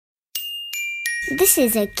This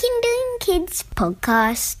is a Kinderling Kids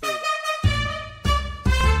podcast.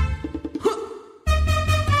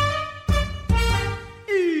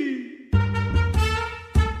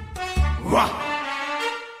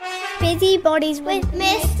 Busy Bodies with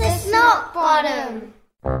Mr. Snotbottom.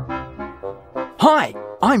 Hi,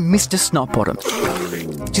 I'm Mr. Snotbottom.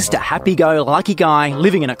 Just a happy-go-lucky guy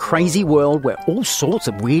living in a crazy world where all sorts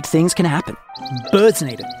of weird things can happen. Birds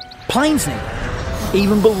need it, planes need it,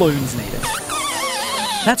 even balloons need it.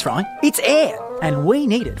 That's right, it's air, and we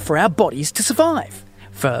need it for our bodies to survive.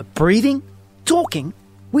 For breathing, talking,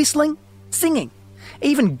 whistling, singing,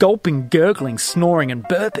 even gulping, gurgling, snoring and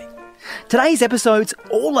burping. Today's episode's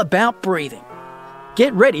all about breathing.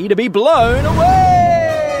 Get ready to be blown away!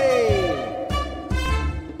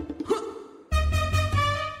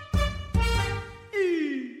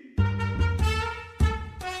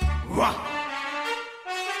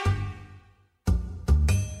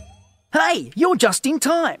 Hey, you're just in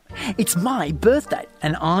time. It's my birthday,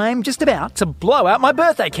 and I'm just about to blow out my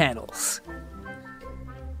birthday candles.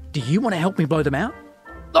 Do you want to help me blow them out?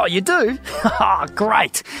 Oh, you do?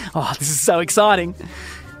 Great. Oh, this is so exciting.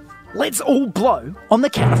 Let's all blow on the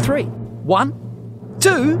count of 3. 1,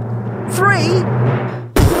 2, 3.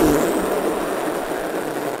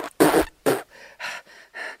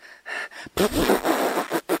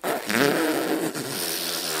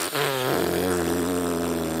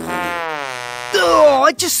 Oh,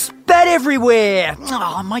 I just spat everywhere.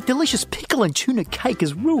 Oh, my delicious pickle and tuna cake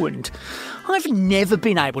is ruined. I've never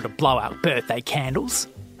been able to blow out birthday candles.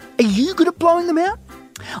 Are you good at blowing them out?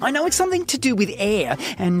 I know it's something to do with air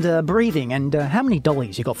and breathing and how many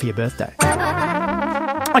dollies you got for your birthday.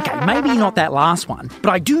 Okay, maybe not that last one, but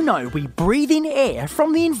I do know we breathe in air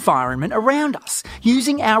from the environment around us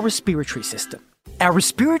using our respiratory system. Our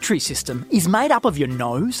respiratory system is made up of your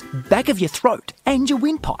nose, back of your throat and your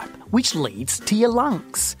windpipe, which leads to your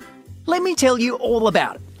lungs. Let me tell you all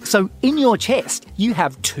about it. So in your chest, you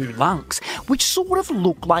have 2 lungs, which sort of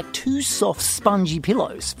look like 2 soft, spongy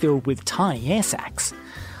pillows filled with tiny air sacs.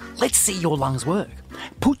 Let's see your lungs work.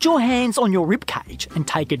 Put your hands on your rib cage and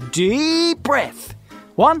take a deep breath.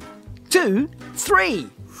 1, 2, 3.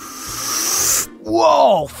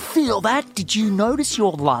 Whoa, feel that? Did you notice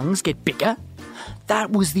your lungs get bigger?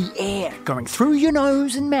 That was the air going through your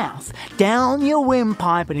nose and mouth, down your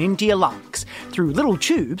windpipe and into your lungs, through little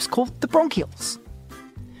tubes called the bronchioles.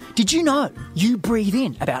 Did you know you breathe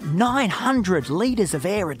in about 900 litres of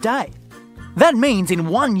air a day? That means in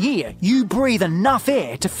 1 year you breathe enough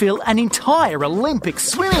air to fill an entire Olympic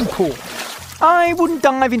swimming pool. I wouldn't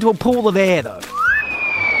dive into a pool of air though.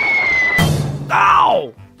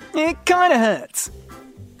 Ow! It kind of hurts.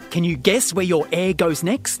 Can you guess where your air goes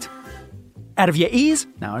next? Out of your ears?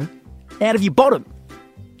 No. Out of your bottom?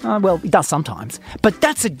 Well, it does sometimes, but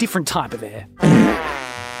that's a different type of air.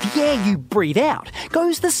 The air you breathe out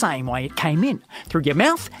goes the same way it came in, through your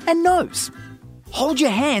mouth and nose. Hold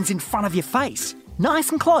your hands in front of your face,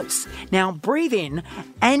 nice and close. Now breathe in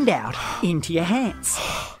and out into your hands.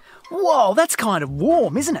 Whoa, that's kind of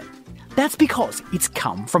warm, isn't it? That's because it's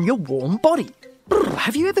come from your warm body.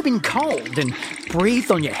 Have you ever been cold and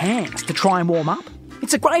breathed on your hands to try and warm up?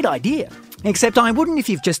 It's a great idea. Except I wouldn't if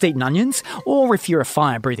you've just eaten onions or if you're a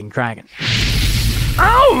fire-breathing dragon.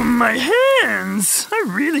 Ow, my hands! I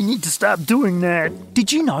really need to stop doing that.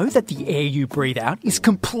 Did you know that the air you breathe out is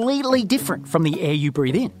completely different from the air you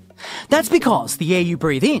breathe in? That's because the air you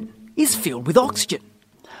breathe in is filled with oxygen.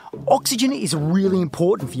 Oxygen is really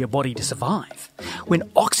important for your body to survive. When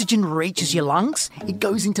oxygen reaches your lungs, it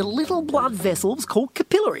goes into little blood vessels called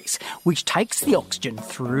capillaries, which takes the oxygen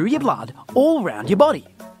through your blood all around your body.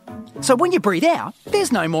 So when you breathe out,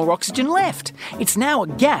 there's no more oxygen left. It's now a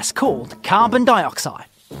gas called carbon dioxide,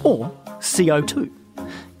 or CO2.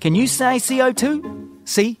 Can you say CO2?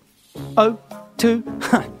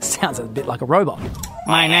 CO2? Sounds a bit like a robot.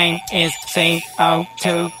 My name is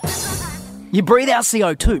CO2. You breathe out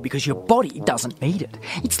CO2 because your body doesn't need it.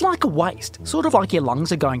 It's like a waste, sort of like your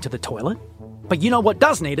lungs are going to the toilet. But you know what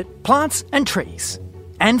does need it? Plants and trees.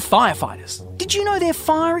 And firefighters. Did you know their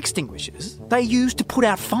fire extinguishers they use to put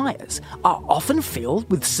out fires are often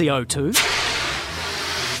filled with CO2?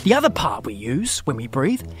 The other part we use when we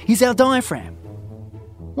breathe is our diaphragm.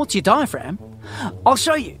 What's your diaphragm? I'll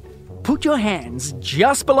show you. Put your hands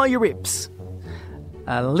just below your ribs.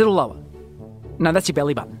 A little lower. No, that's your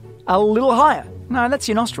belly button. A little higher. No, that's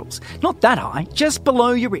your nostrils. Not that high, just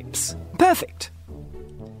below your ribs. Perfect.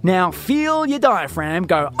 Now feel your diaphragm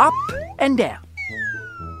go up and down.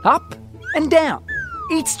 Up and down.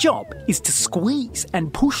 Its job is to squeeze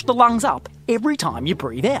and push the lungs up every time you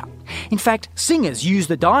breathe out. In fact, singers use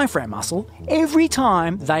the diaphragm muscle every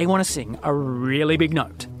time they want to sing a really big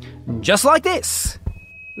note. Just like this.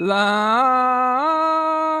 La.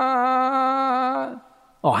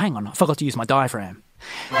 Oh, hang on, I forgot to use my diaphragm.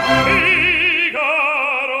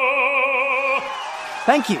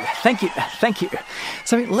 Thank you.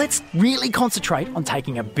 So let's really concentrate on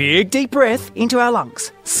taking a big deep breath into our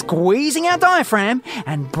lungs, squeezing our diaphragm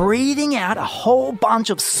and breathing out a whole bunch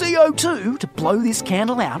of CO2 to blow this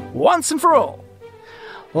candle out once and for all.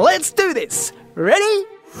 Let's do this. Ready?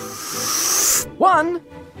 1,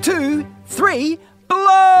 2, 3,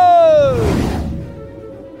 blow!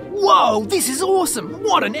 Whoa, this is awesome.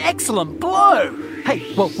 What an excellent blow. Hey,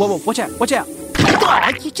 whoa, watch out.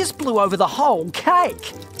 Oh, you just blew over the whole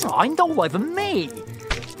cake. Oh, and all over me.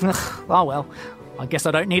 Oh, well, I guess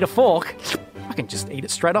I don't need a fork. I can just eat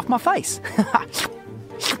it straight off my face.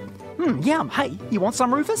 Yum. Hey, you want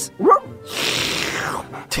some, Rufus?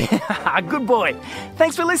 Good boy.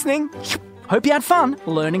 Thanks for listening. Hope you had fun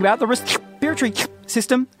learning about the respiratory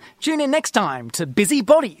system. Tune in next time to Busy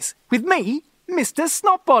Bodies with me, Mr.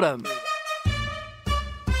 Snotbottom.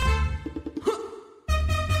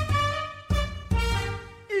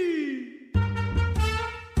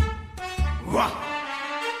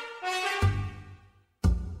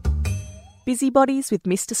 Busybodies with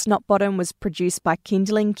Mr. Snotbottom was produced by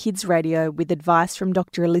Kindling Kids Radio with advice from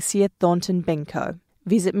Dr. Alicia Thornton-Benko.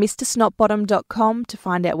 Visit mrsnotbottom.com to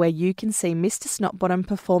find out where you can see Mr. Snotbottom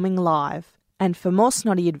performing live. And for more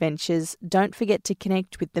snotty adventures, don't forget to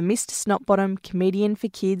connect with the Mr. Snotbottom Comedian for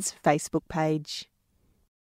Kids Facebook page.